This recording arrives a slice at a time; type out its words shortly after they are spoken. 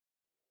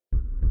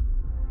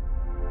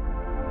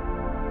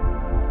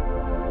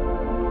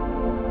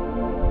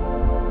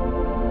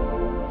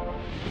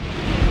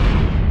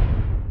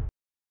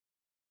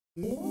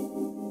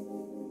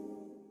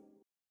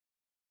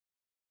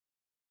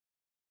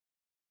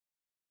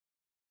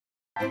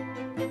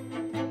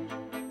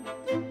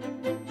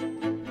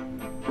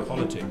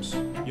politics.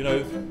 You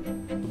know,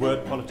 the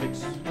word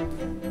politics,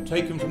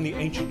 taken from the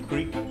ancient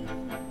Greek,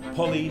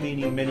 poly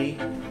meaning many,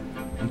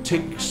 and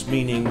ticks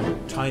meaning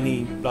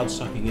tiny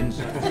blood-sucking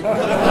insects. I'm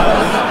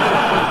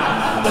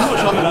not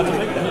sure I'm allowed to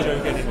make that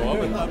joke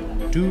anymore.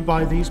 But Do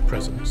by these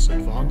presents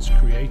advance,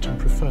 create and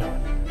prefer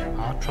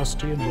our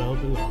trusty and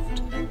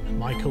well-beloved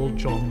Michael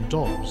John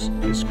Dobbs,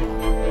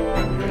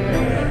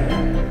 Esquire.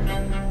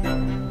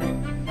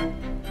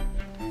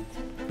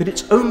 But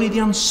it's only the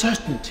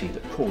uncertainty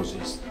that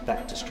causes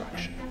that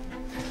distraction.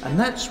 And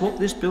that's what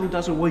this bill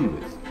does away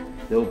with.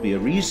 There'll be a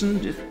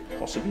reasoned, if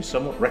possibly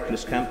somewhat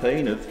reckless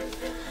campaign of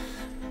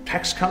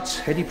tax cuts,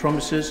 heady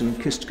promises and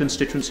kissed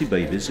constituency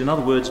babies. In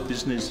other words,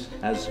 business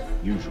as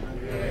usual.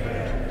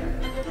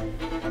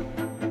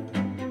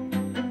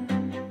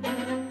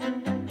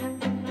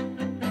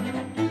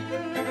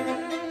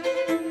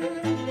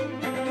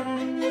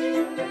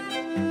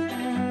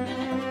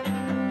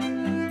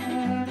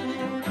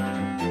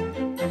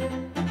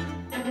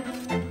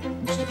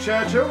 Mr.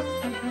 Churchill,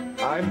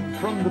 I'm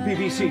from the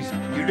BBC.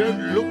 You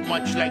don't look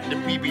much like the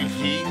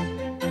BBC.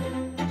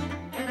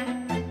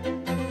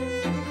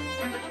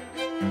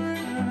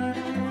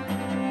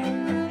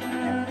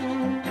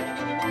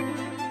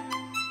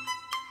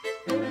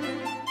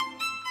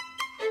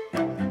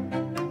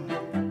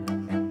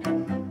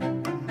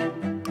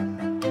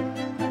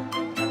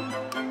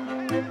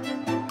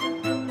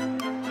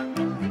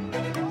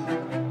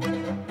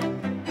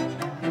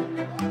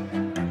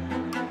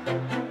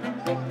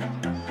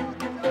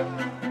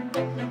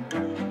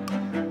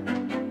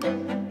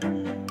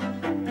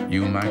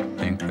 You might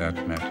think that,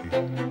 Matty.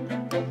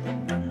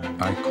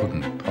 I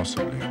couldn't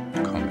possibly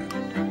comment.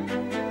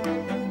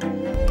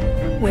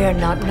 We're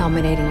not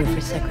nominating you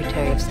for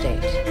Secretary of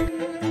State.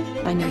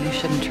 I know you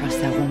shouldn't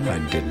trust that woman. I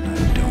didn't,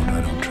 I don't.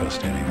 I don't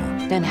trust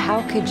anyone. Then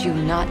how could you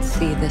not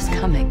see this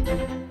coming?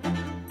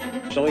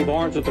 Shelley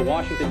Barnes at the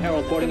Washington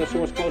Herald, quoting a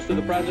source close to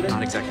the president.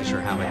 Not exactly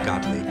sure how it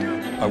got leaked.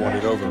 I want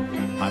it over.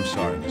 I'm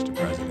sorry, Mr.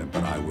 President,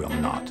 but I will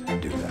not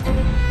do that.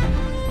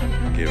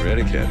 Get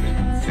ready, Kathy.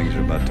 Things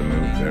are about to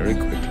move very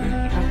quickly.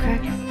 Okay.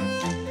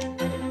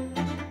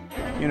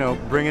 You know,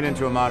 bring it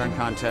into a modern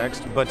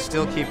context, but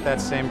still keep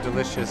that same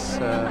delicious,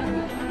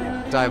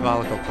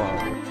 diabolical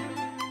quality.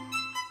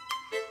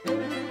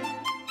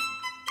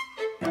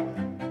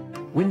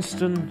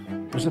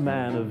 Winston was a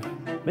man of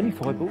many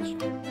foibles.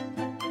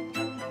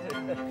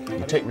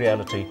 You take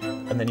reality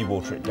and then you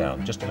water it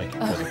down just to make it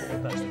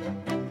credible.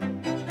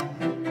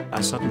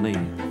 I suddenly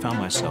found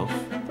myself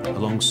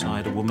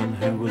alongside a woman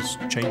who was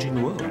changing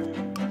the world.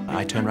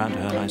 I turned around to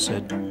her and I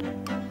said,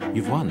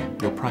 "You've won,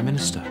 you're Prime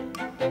Minister."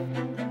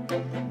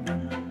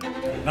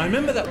 And I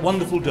remember that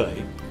wonderful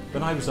day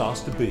when I was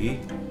asked to be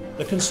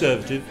the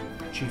Conservative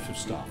Chief of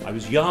Staff. I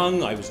was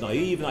young, I was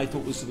naive, and I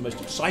thought this was the most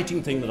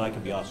exciting thing that I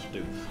could be asked to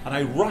do. And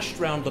I rushed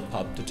round the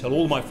pub to tell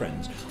all my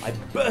friends. I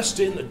burst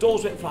in, the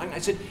doors went flying, I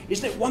said,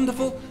 "Isn't it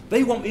wonderful?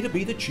 They want me to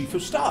be the Chief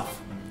of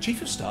Staff."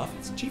 Chief of Staff?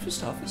 It's the Chief of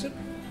Staff? I said,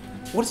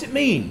 "What does it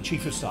mean,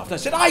 Chief of Staff?" And I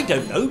said, "I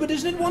don't know, but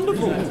isn't it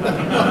wonderful?" It's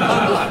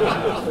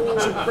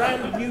a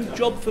brand new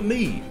job for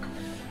me.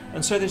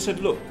 And so they said,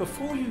 "Look,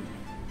 before you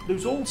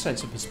lose all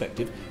sense of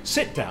perspective,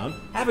 sit down,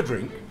 have a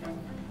drink,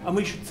 and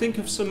we should think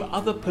of some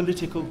other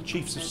political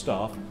chiefs of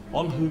staff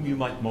on whom you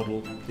might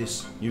model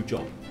this new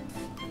job."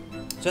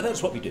 So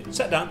that's what we did.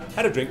 Sat down,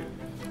 had a drink,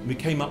 and we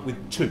came up with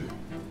two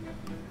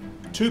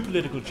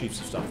political chiefs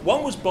of staff.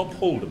 One was Bob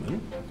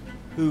Haldeman,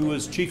 who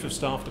was Chief of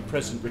Staff to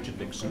President Richard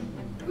Nixon,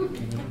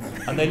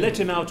 and they let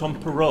him out on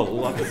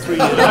parole after 3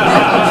 years.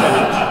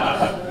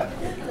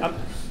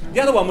 The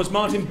other one was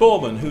Martin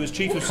Bormann, who was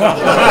Chief of Staff,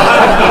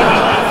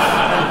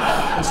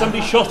 and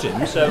somebody shot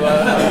him, so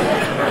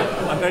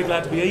I'm very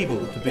glad to be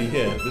able to be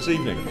here this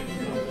evening.